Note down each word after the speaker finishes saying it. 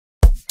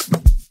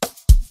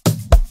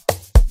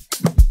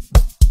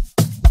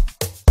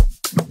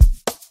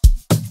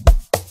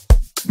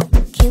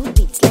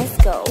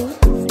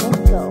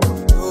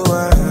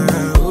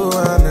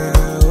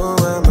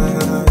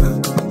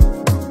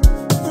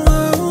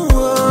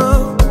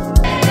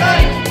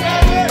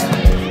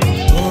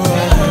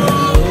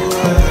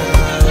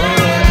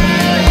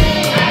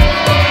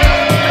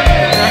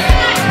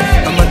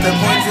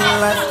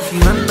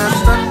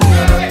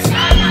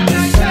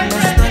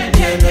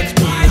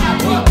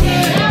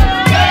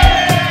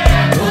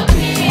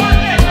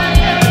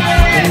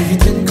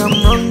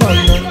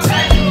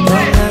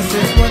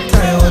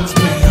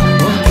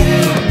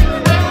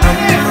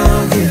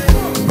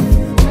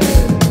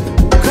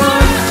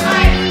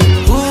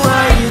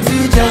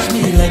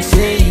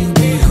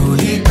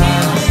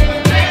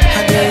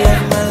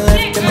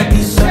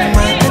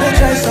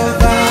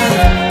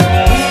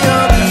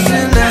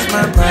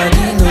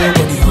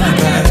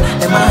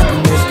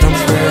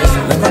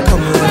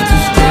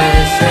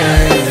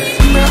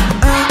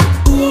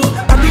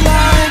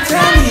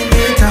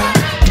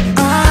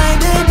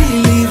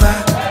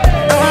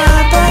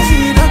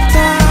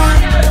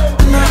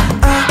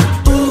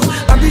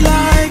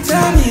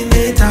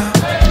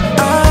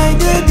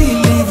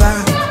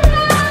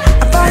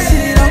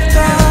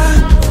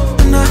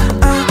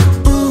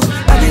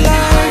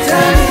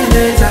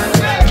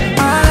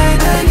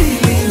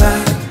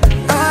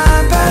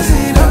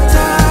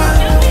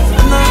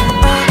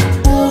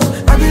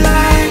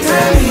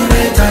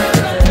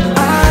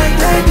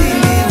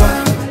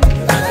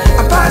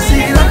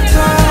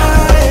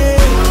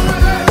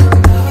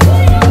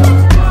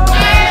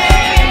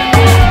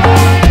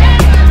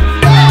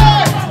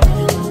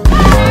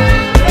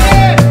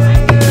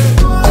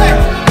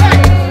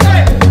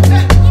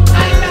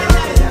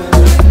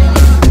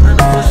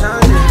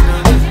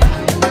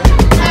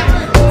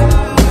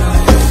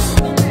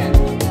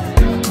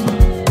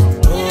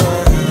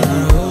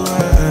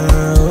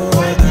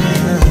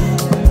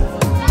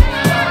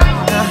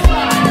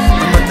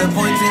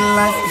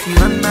if you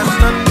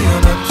understand me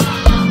or not.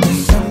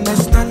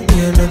 Misunderstand me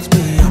or not,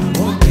 me, I'm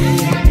okay.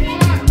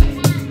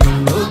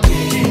 I'm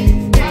okay.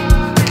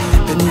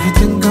 And if you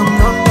think I'm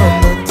wrong or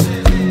not,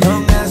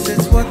 long as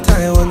it's what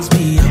I want,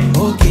 me, I'm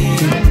okay.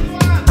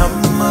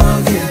 I'm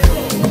okay.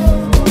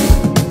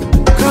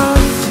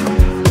 Cause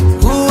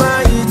who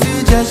are you to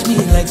judge me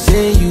like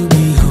say you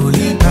be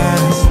holy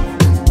past?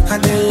 I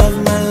dey love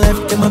my life,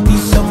 get my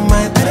peace of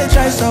mind, I dey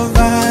try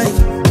survive.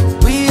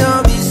 We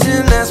all be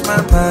sinners,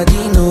 my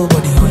party,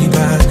 nobody holy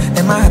past.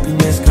 And my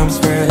happiness comes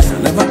first,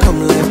 I never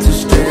come left to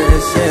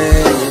stress,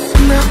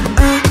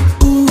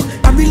 yeah. Ooh,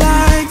 I be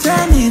like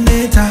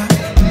Terminator,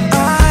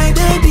 I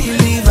dey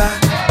deliver,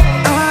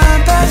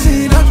 I pass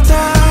it up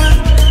time.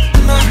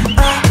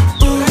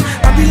 Ooh,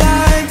 I be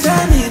like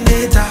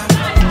Terminator,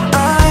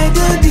 I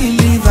dey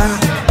deliver,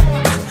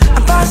 I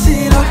pass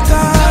it up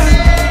time.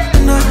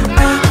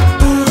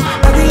 Ooh,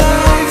 I be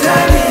like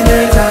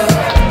Terminator,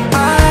 I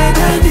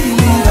dey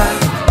deliver,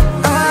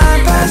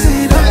 I pass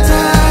it up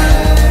time.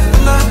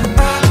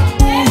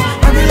 Ooh,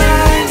 I be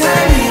like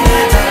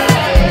Terminator,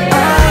 I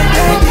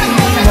dey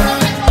deliver,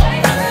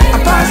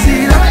 I pass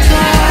it up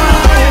time.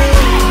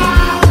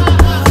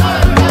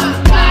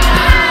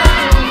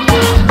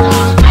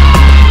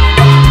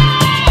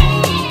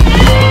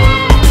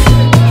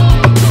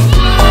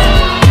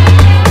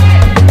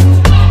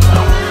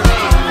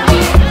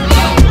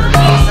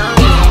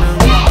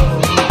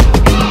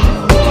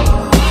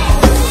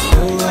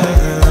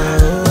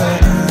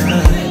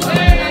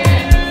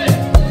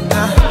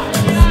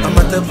 I'm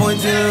at the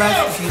point in life,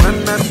 if you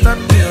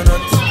understand me or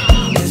not,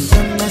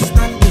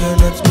 misunderstand me or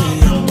not, me,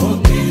 I'm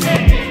okay.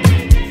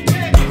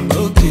 I'm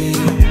okay.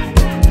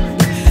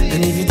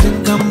 And if you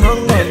think I'm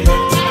wrong or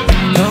not,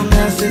 long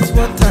as it's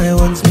what I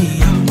want,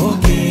 me, I'm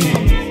okay.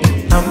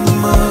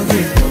 I'm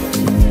okay.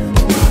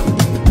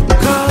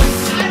 Cause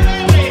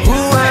who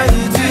are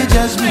you to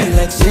judge me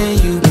like say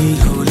you be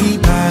holy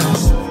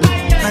past?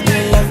 I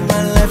dey love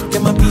my life,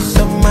 get my peace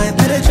of mind,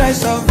 I dey try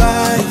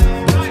survive.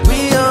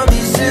 We all be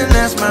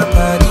sinners, my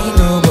body,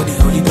 nobody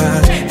holy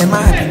past. And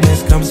my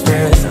happiness comes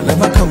first, I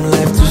never come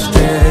left to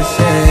stress,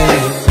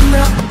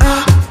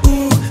 yeah.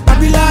 Ooh, I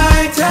be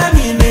like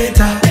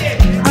Terminator,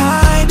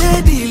 I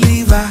dey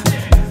deliver,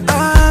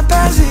 I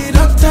pass it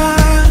up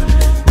time.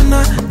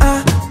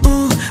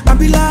 Ooh, I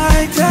be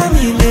like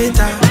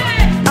Terminator,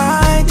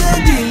 I dey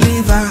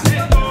deliver,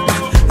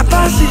 I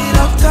pass it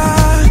up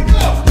time.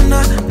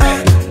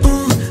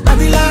 Ooh, I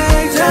be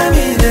like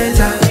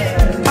Terminator,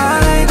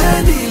 I dey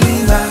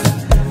deliver,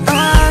 I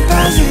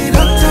pass it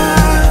up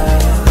time.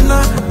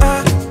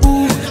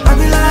 Ooh, I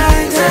be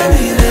like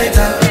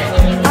Terminator,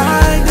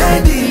 I dey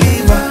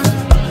deliver,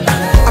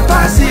 I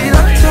pass it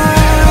up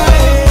time.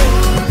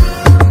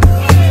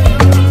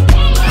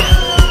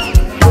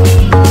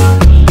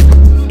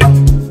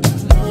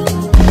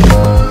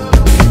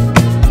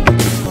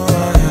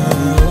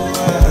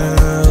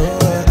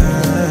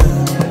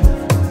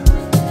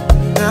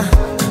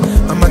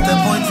 I'm at the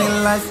point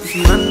in life, if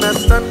you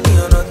understand me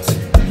or not,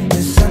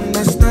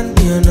 misunderstand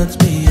me or not,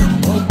 me,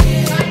 I'm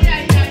okay.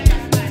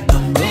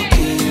 I'm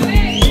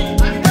okay.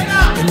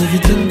 And if you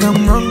think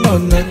I'm wrong or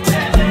not,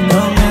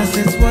 long as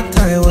it's what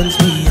I want,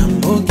 me,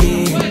 I'm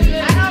okay.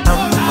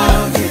 I'm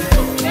okay.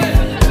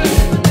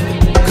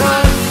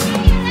 Cause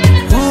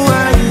who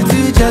are you to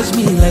judge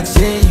me like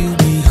say you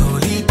be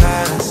holy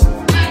past?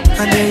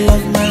 I dey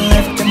love my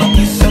life, get my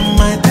peace of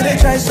mind, I dey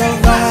try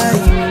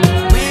survive.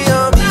 We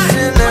all be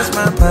sinners,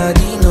 my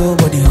body,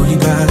 nobody holy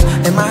past.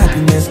 And my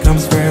happiness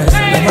comes first,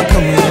 I never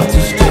come left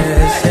to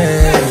stress,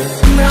 yeah.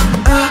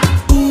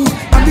 Ooh,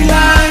 I be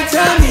like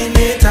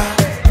Terminator,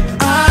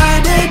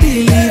 I dey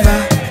deliver,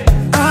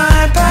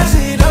 I pass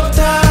it up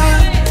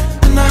time.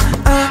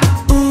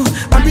 Ooh,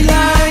 I be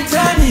like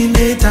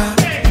Terminator,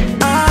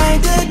 I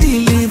dey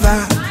deliver,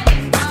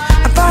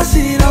 I pass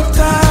it up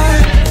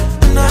time.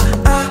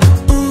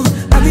 Ooh,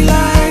 I be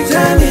like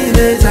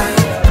Terminator,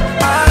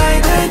 I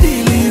dey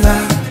deliver,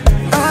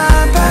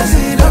 I pass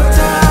it up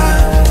time.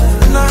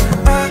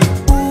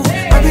 Ooh,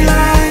 I be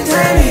like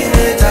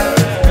Terminator,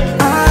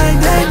 I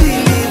dey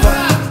deliver,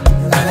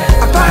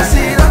 I pass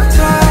it up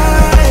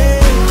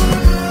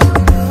time.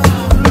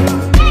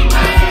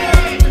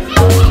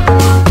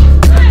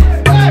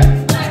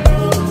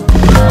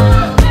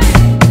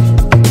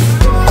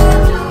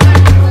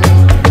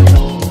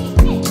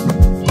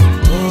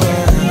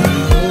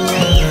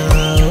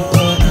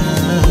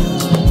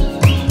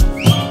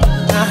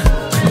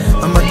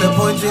 I'm at the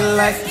point in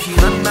life, if you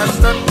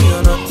understand me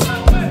or not,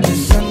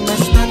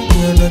 misunderstand me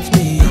or not,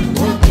 me, I'm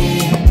okay.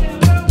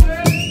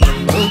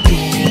 I'm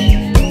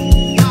okay.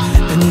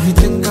 And if you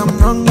think I'm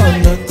wrong or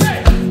not,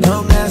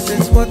 long as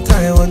it's what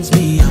I want,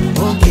 me, I'm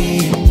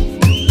okay.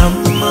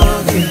 I'm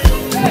okay.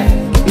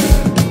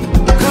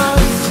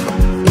 Cause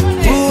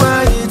who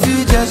are you to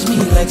judge me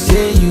like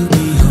say you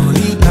be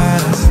holy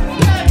past?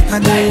 I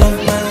dey love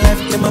my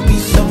life, get my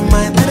peace of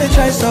mind, I dey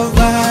try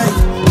survive.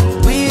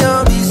 We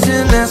all be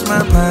sinners,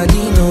 my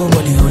body,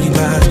 nobody holy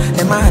past.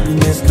 And my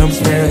happiness comes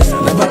first,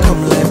 I never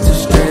come left to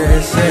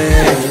stress,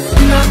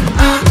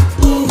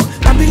 yeah. Ooh,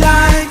 I be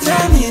like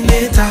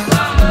Terminator,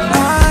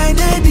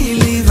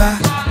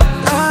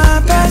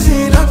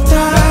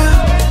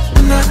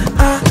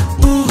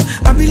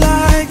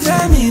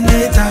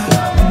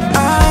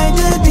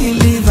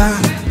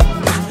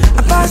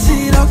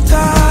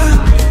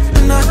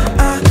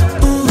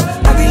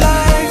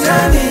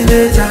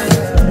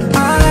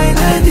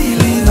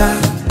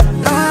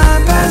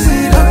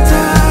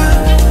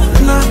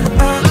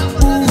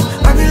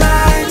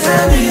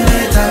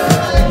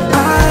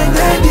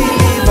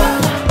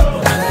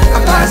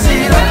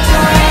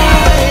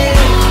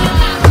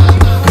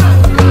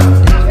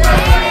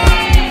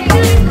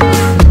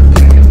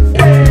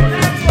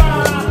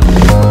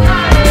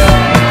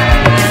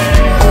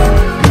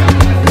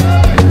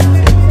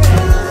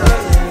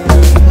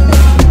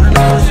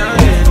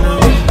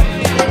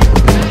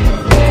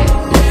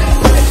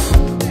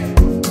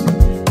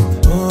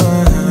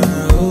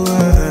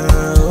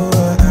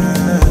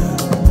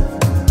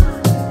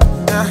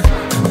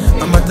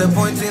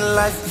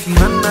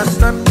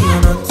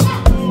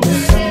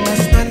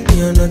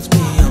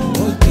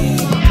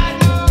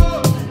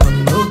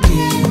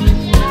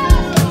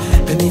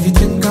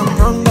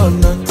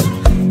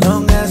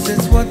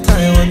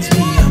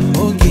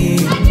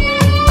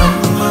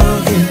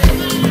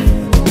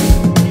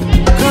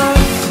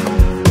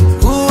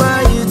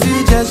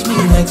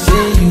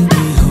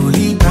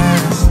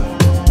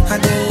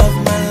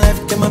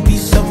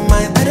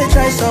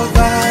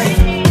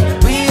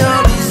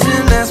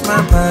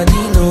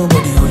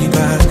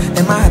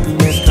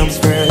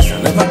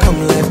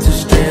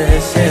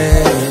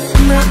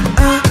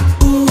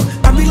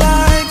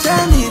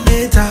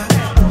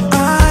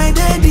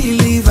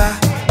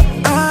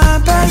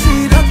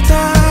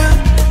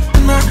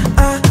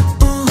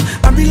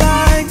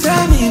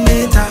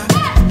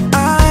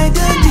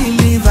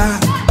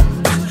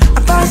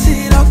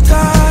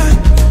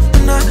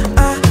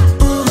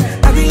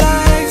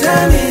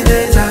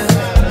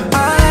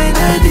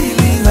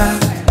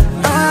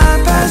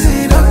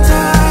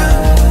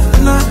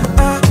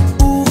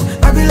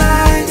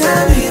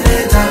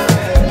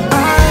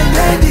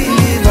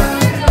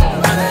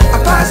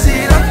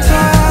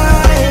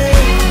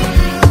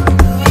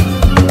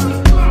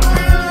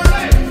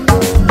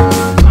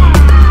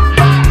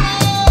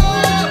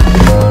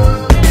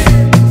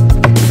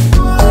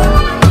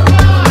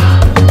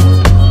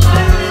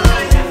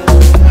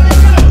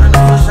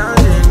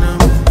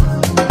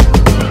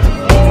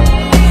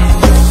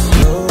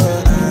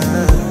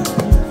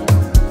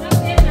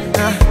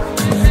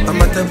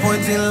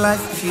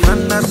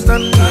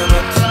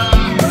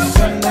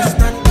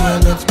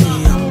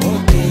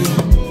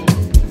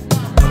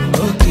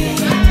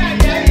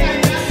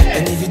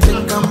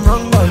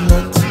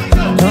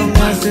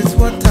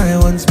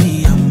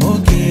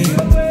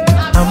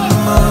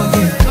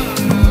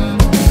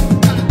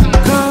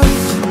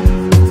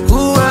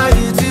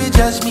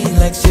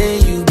 like say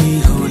you be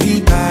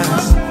holy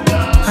pass.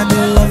 I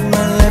dey love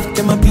my life,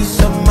 get my peace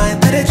of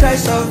mind. I dey try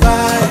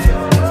survive.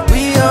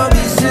 We all be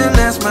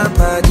sinners, my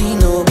body,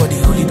 nobody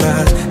holy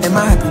pass. And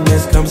my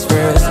happiness comes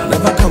first,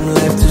 never come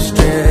left to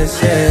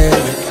stress, yeah.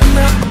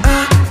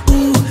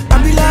 I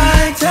be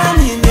like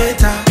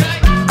Terminator,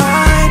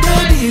 I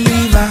don't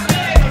believe her,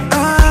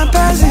 I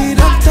pass it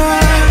doctor.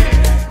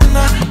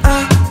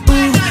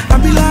 I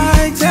be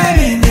like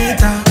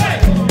Terminator,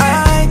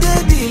 I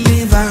don't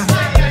believe her,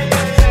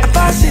 I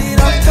pass it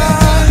doctor.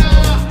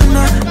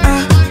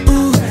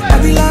 I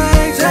be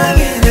like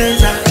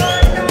Terminator,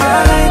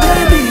 I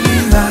don't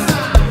believe her,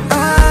 I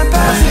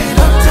pass it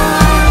doctor.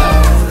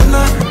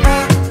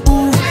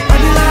 I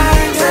be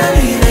like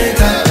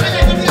Terminator,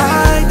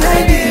 I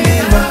don't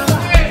believe her,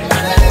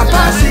 I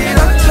pass it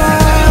doctor.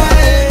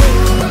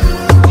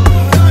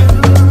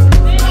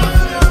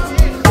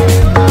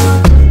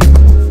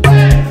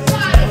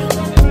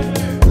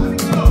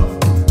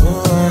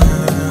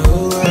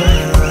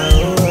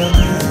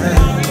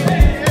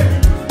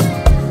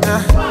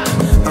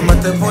 I'm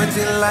at the point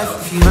in life,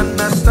 if you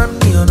understand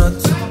me or not,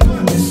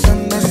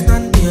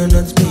 misunderstand me or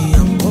not, me,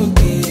 I'm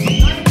okay,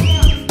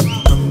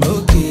 I'm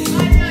okay.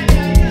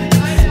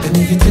 And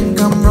if you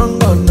think I'm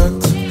wrong or not,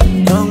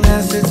 long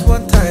as it's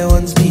what I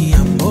want, me,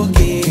 I'm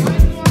okay,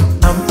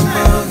 I'm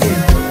okay.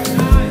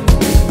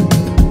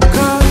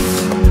 Cause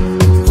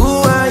who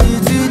are you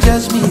to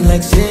judge me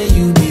like say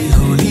you be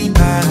holy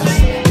pass?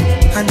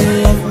 I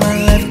dey love my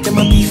life, get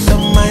my peace of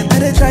mind, I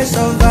dey try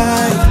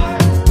survive.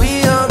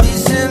 We all be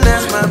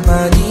sinners, my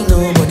body,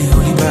 nobody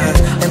holy pass.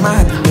 And my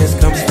happiness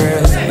comes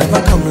first,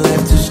 never come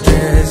left to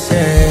stress,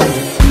 yeah.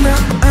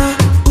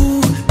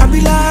 I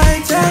be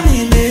like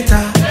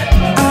Terminator,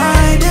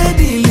 I dey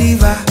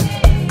deliver,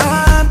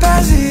 I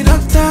pass it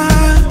doctor.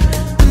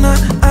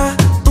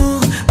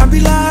 I be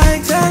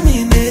like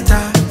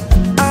Terminator,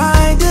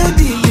 I dey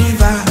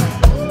deliver,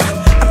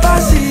 I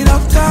pass it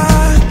doctor.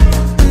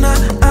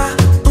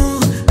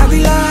 I be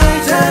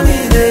like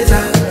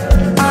Terminator,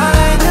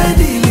 I dey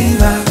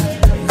deliver,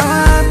 I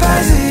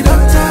pass it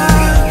doctor.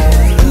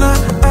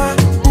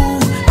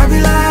 I be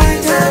like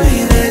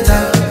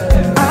Terminator,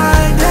 I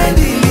dey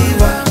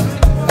deliver,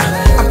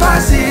 I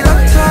pass it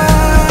doctor.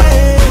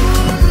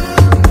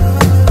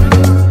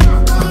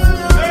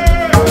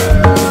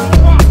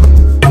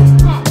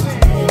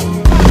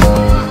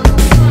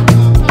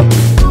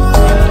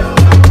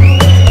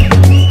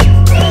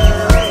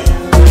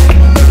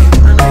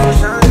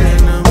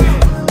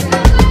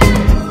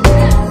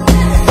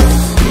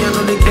 Me, I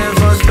no dey care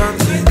for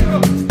stunting,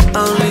 I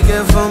only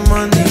care for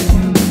money.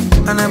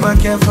 I never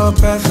care for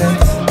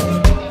perfect,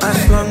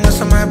 as long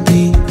as I'm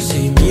happy.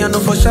 See me, I know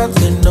for sure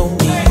they know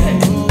me.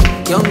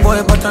 Young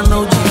boy, but I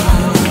know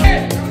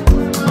G.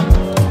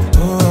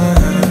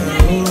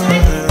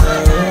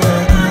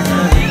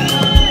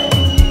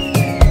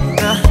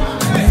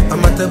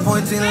 I'm at the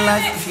point in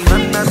life, if you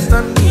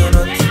understand me or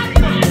not,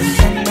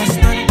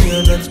 misunderstand me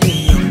or not,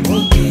 me, I'm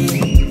okay,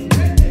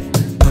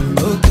 I'm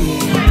okay.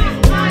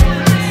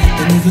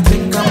 And if you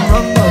think I'm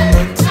wrong or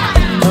not,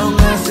 long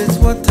as it's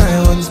what I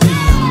want, me,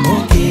 I'm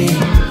okay,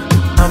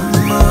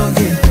 I'm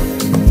okay.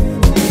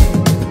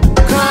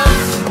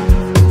 Cause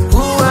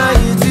who are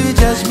you to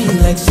judge me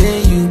like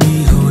say you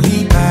be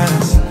holy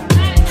pass?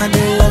 I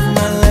dey love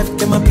my life,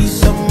 get my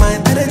peace of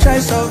mind, I dey try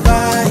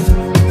survive.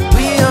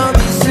 We all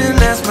be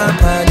sinners, my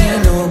body,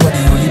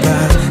 nobody holy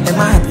pass. And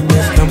my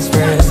happiness comes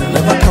first,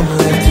 never come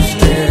left to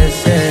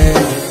stress, yeah.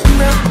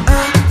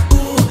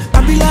 I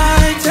be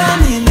like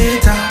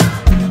Terminator,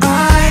 I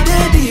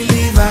dey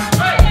deliver,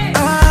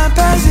 I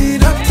pass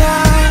it doctor.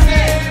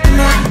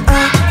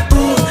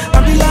 I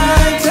be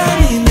like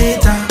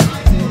Terminator,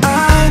 I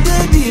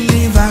dey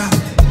deliver,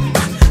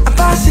 I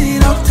pass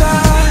it doctor.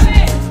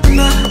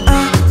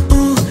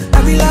 I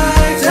be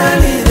like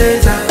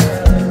Terminator,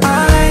 I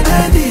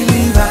dey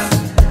deliver,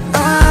 I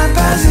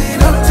pass it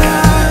doctor.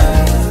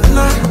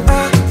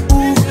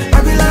 I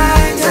be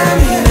like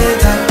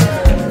Terminator,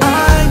 I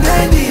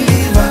dey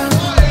deliver,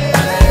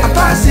 I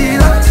pass it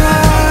doctor.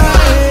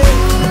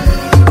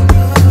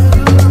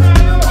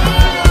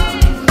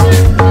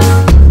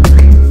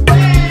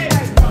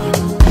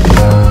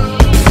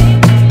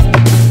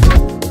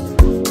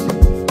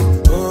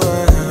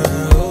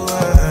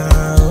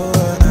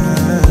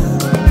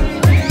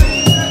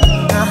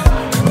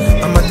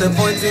 I'm at the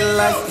point in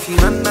life, if you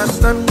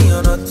understand me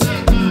or not,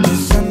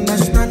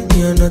 misunderstand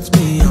me or not,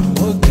 me, I'm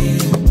okay,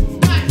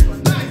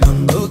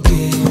 I'm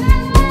okay.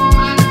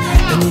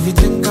 And if you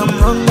think I'm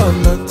wrong or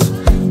not,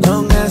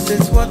 long as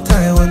it's what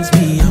I want,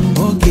 me, I'm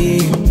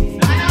okay,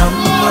 I'm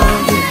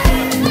okay.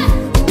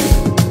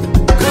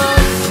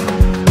 Cause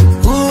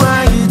who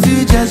are you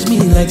to judge me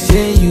like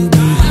say you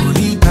be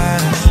holy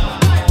pass?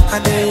 I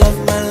dey love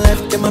my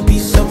life, get my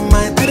peace of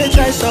mind, I dey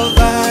try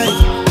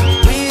survive.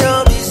 We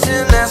all be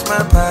sinners,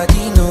 my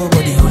body,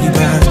 nobody holy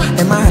pass.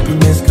 And my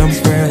happiness comes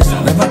first,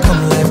 never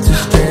come left to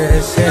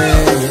stress,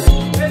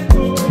 yeah.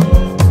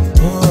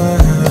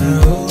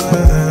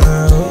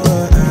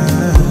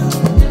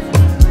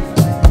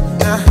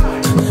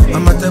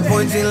 I'm at the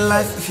point point in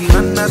life if you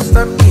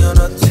understand me or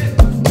not.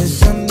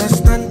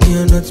 Misunderstand me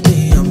or not,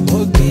 me, I'm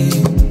okay.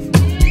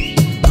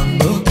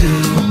 I'm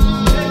okay.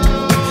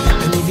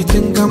 And if you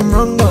think I'm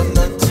wrong or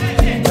not,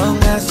 long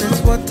as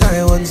it's what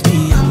I want,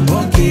 me, I'm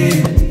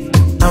okay.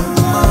 I'm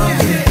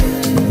okay.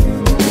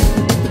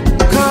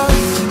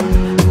 Cause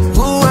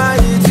who are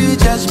you to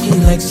judge me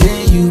like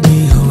say you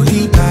be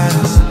holy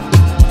past?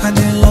 I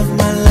didn't love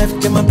my life,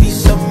 get my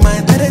peace of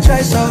mind, that I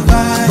try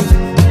survive.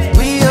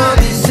 We all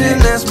be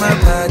sinners, my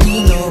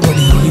body,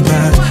 nobody holy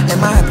past. And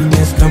my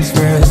happiness comes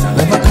first, I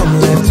never come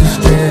left to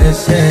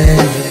stress, yeah.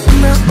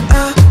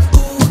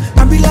 I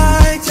be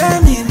like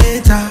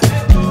Terminator,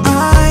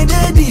 I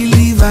dey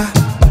deliver,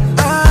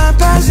 I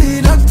pass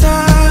it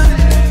doctor.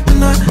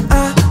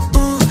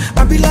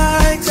 I be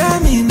like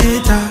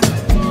Terminator,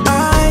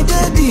 I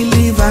dey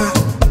deliver,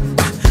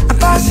 I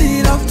pass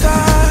it doctor.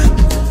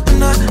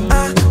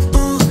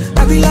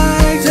 I be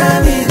like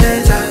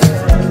Terminator,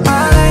 I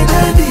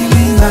dey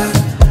deliver,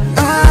 I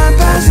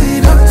pass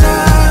it doctor.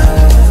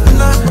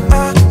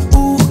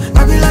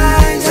 I be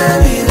like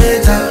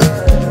Terminator,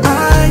 I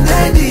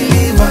dey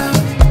deliver,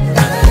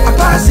 I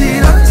pass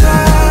it doctor.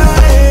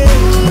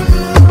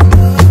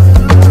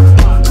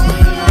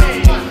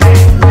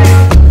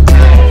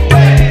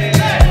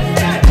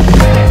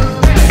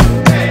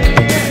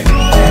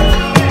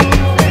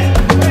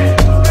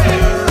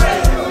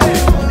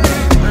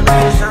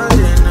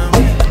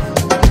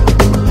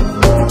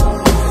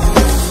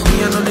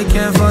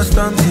 For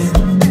stunting,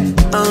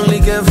 I only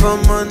care for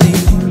money.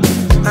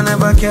 I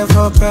never care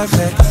for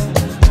perfect.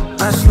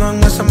 As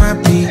long as I'm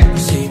happy,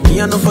 see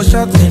me, I know for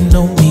sure they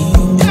know me.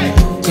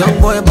 Young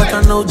boy, but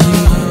I know G.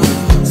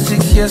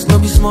 6 years, no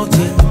be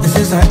smoking. And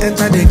since I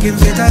entered the game,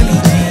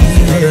 fatality.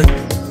 Yeah.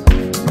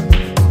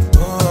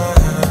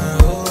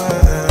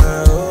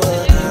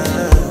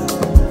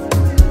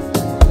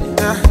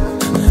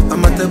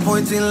 I'm at the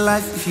point in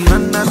life, if you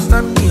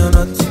understand me or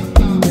not.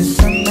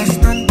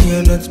 Misunderstand me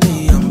or not,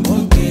 me, I'm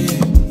okay.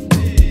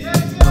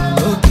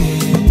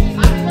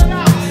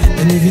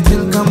 And if you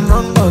think I'm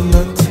wrong or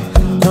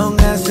not, long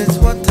as it's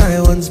what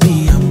I want,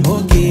 me, I'm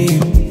okay.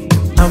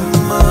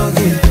 I'm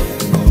okay.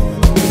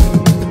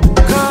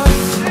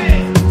 Cause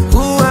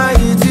who are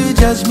you to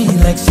judge me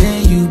like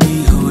say you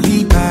be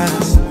holy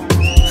past?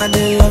 I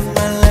didn't love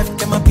my life,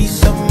 get my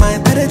peace of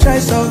mind, better try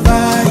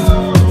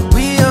survive.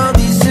 We all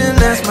be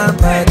sinners, my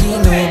body,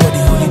 nobody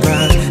holy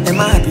past. And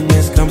my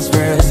happiness comes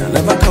first, I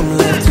never come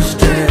left to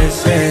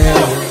stress, yeah.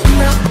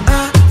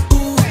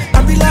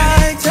 I be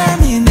like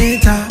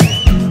Terminator,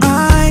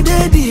 I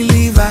dey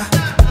deliver,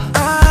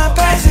 I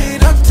pass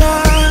it doctor.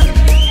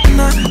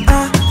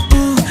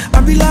 I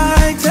be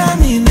like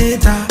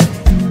Terminator,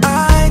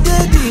 I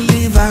dey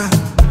deliver,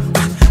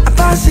 I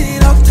pass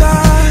it doctor.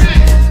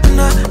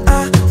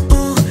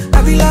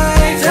 I be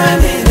like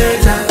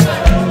Terminator,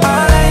 I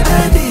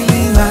dey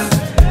deliver,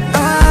 I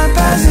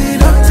pass it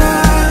doctor.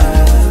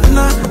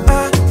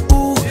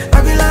 I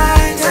be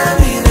like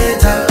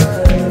Terminator,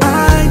 I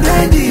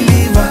dey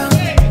deliver,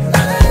 I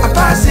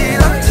pass it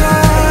doctor.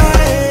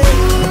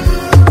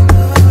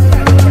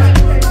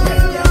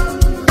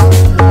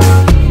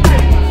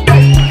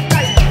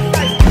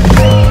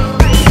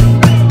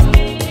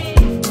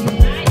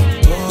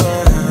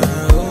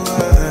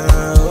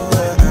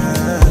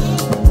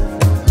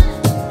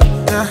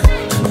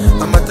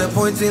 I'm at the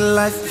point in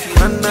life, if you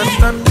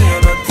understand me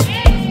or not.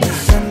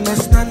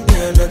 Misunderstand me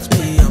or not,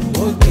 me, I'm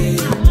okay.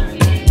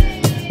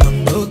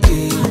 I'm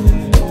okay.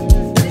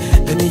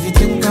 And if you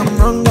think I'm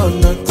wrong or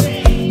not,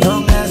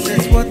 long as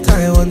it's what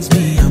I want,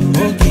 me, I'm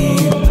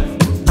okay.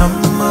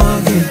 I'm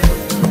okay.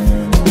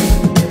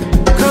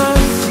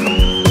 Cause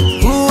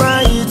who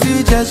are you to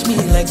judge me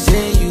like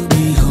say you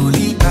be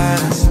holy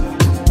past?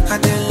 I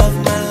didn't love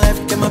my life,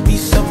 get my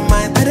peace of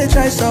mind, better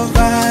try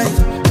survive.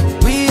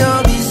 We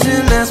all be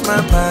sinners,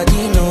 my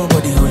body,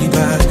 nobody holy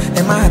past.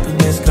 And my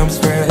happiness comes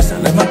first,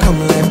 I never come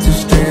left to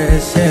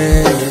stress,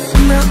 yeah.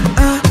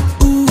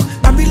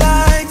 I be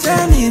like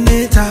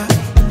Terminator,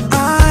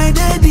 I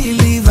dey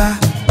deliver,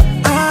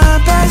 I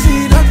pass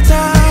it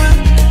doctor.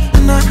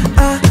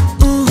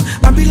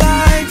 I be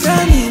like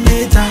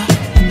Terminator,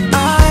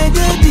 I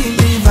dey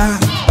deliver,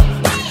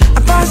 I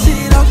pass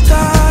it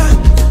doctor.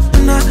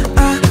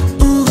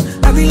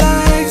 I be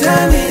like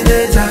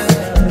Terminator,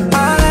 I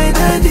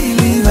dey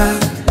deliver,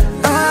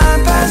 I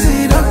pass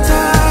it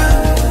doctor.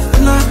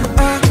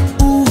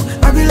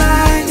 I be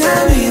like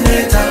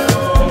Terminator,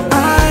 I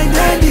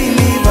dey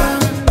deliver,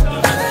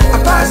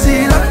 I pass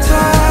it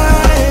doctor.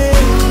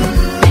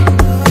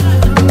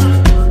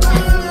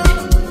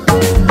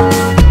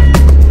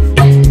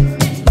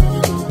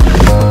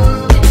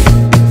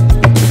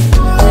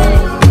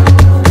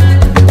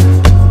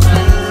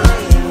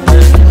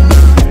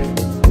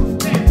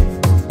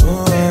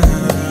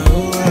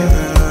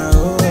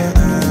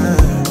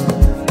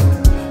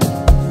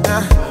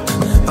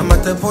 I'm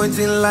at the point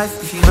in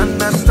life, if you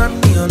understand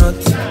me or not.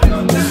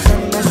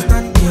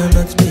 Misunderstand me or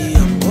not, me,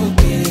 I'm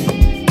okay.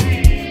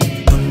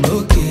 I'm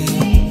okay.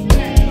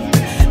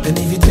 And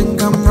if you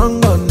think I'm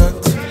wrong or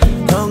not,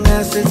 long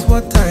as it's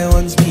what I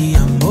want, me,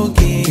 I'm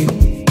okay.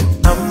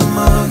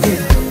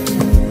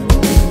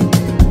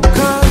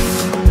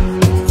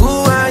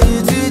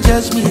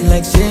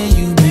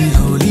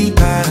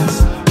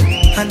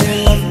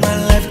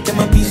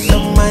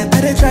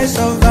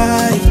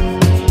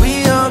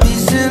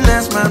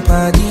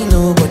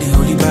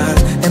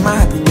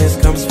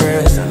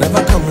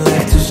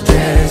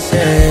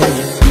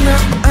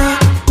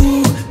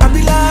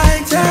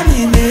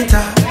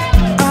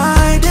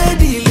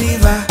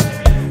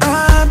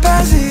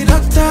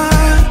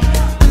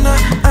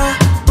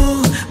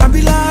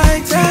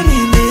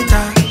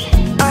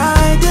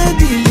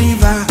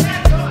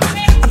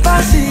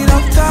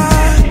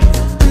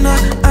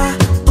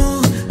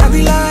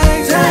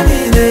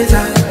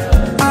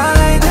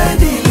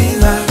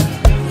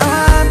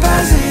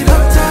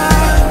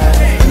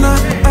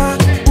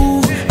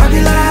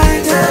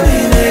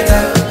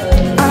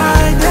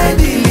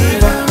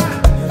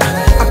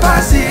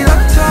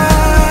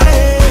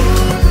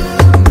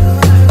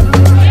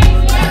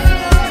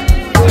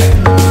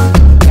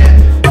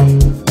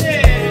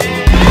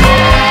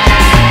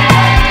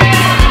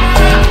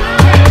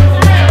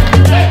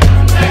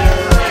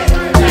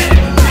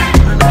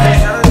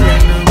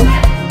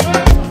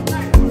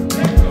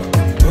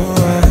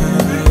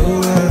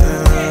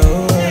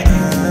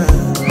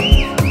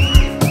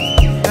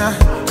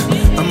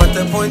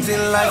 point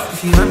in life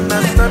if you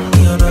understand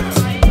me or not.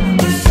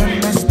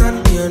 Misunderstand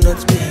me or not,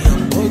 me,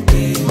 I'm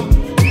okay.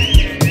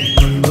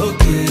 I'm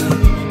okay.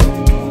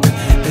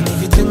 And if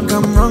you think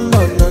I'm wrong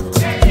or not,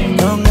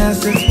 long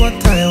as it's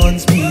what I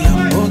want, me,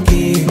 I'm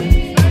okay.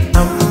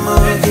 I'm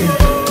okay.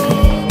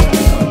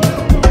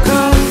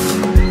 Cause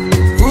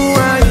who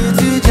are you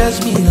to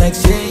judge me like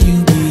say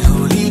you be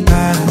holy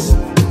past?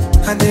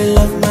 I dey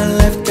love my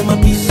life, get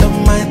my peace of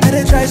mind, I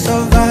dey try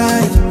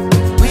survive.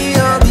 We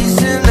all be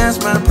sinners,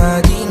 my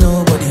body,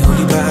 nobody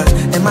holy past.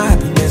 And my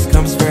happiness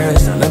comes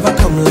first, I'll never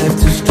come left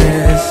to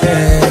stress,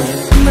 yeah.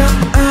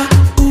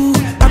 Ooh,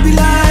 I be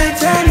like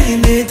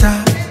Terminator,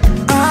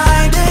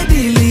 I dey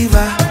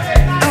deliver,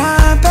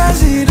 I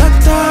pass it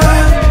doctor.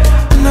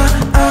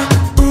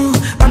 Ooh,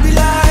 I be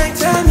like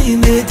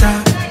Terminator,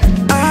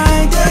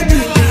 I dey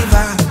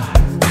deliver,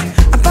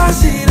 I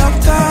pass it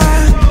doctor.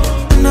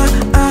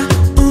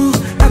 Ooh,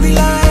 I be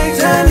like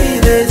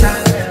Terminator,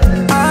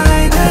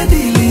 I dey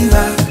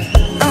deliver,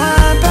 I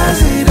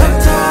pass it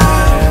doctor.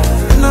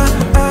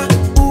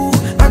 Ooh,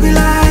 I be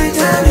like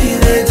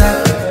Terminator,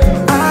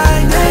 I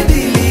dey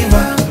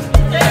deliver,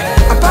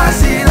 I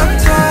pass it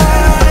doctor.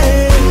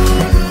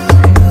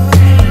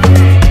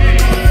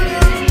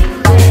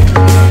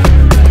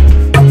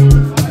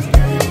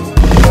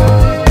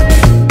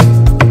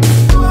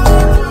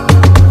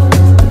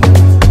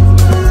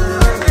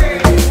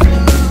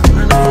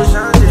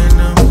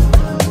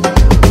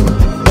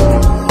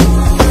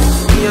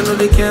 I know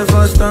they care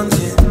for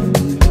stunting,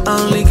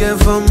 I only care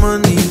for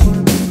money.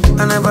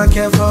 I never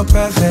care for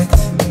perfect,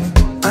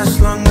 as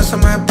long as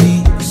I'm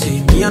happy.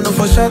 See me, I know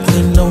for sure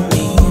they know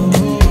me.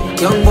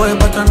 Young boy,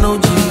 but I know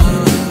G.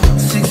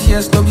 6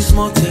 years, no be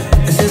small thing.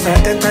 And since I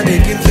entered, they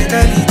give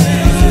fatality.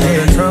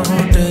 Yeah,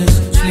 troubled days,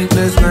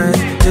 sleepless nights,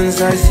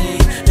 things I see,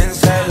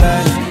 inside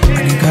life.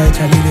 I can catch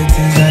a little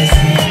things I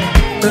see.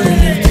 Don't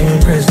live to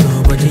impress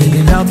nobody,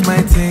 it out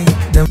my thing.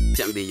 Them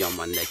Can be on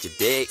my neck, you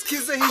dig.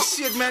 Kids are his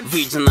shit, man.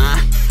 Regional,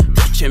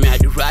 touch me, I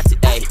do ratty,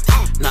 ayy.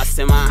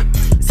 Nasema,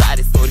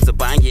 side stories of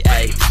bangy,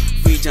 ayy.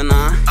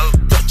 Regional,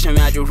 touch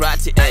me, I do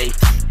ratty, ayy.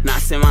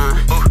 Nasema,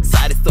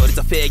 side stories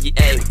of faggy,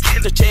 ayy.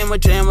 Touch me,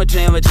 dream,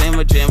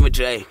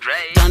 Dre.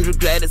 Don't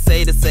regret it,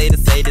 say it, ayy.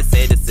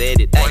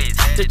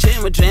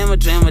 Touch me, dream,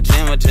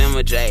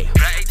 Dre.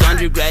 Don't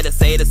regret it,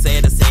 say it, ayy.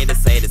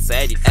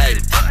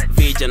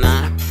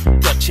 Regional,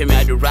 touch me,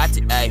 I do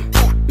ratty, ayy.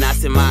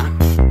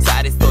 Nasema,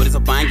 side stories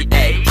of bangy,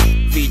 ayy.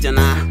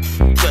 Regional,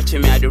 touch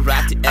me, I do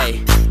ratty,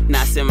 ayy.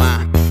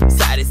 Nasema,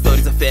 side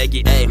stories of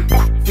faggy, ayy.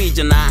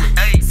 Regional.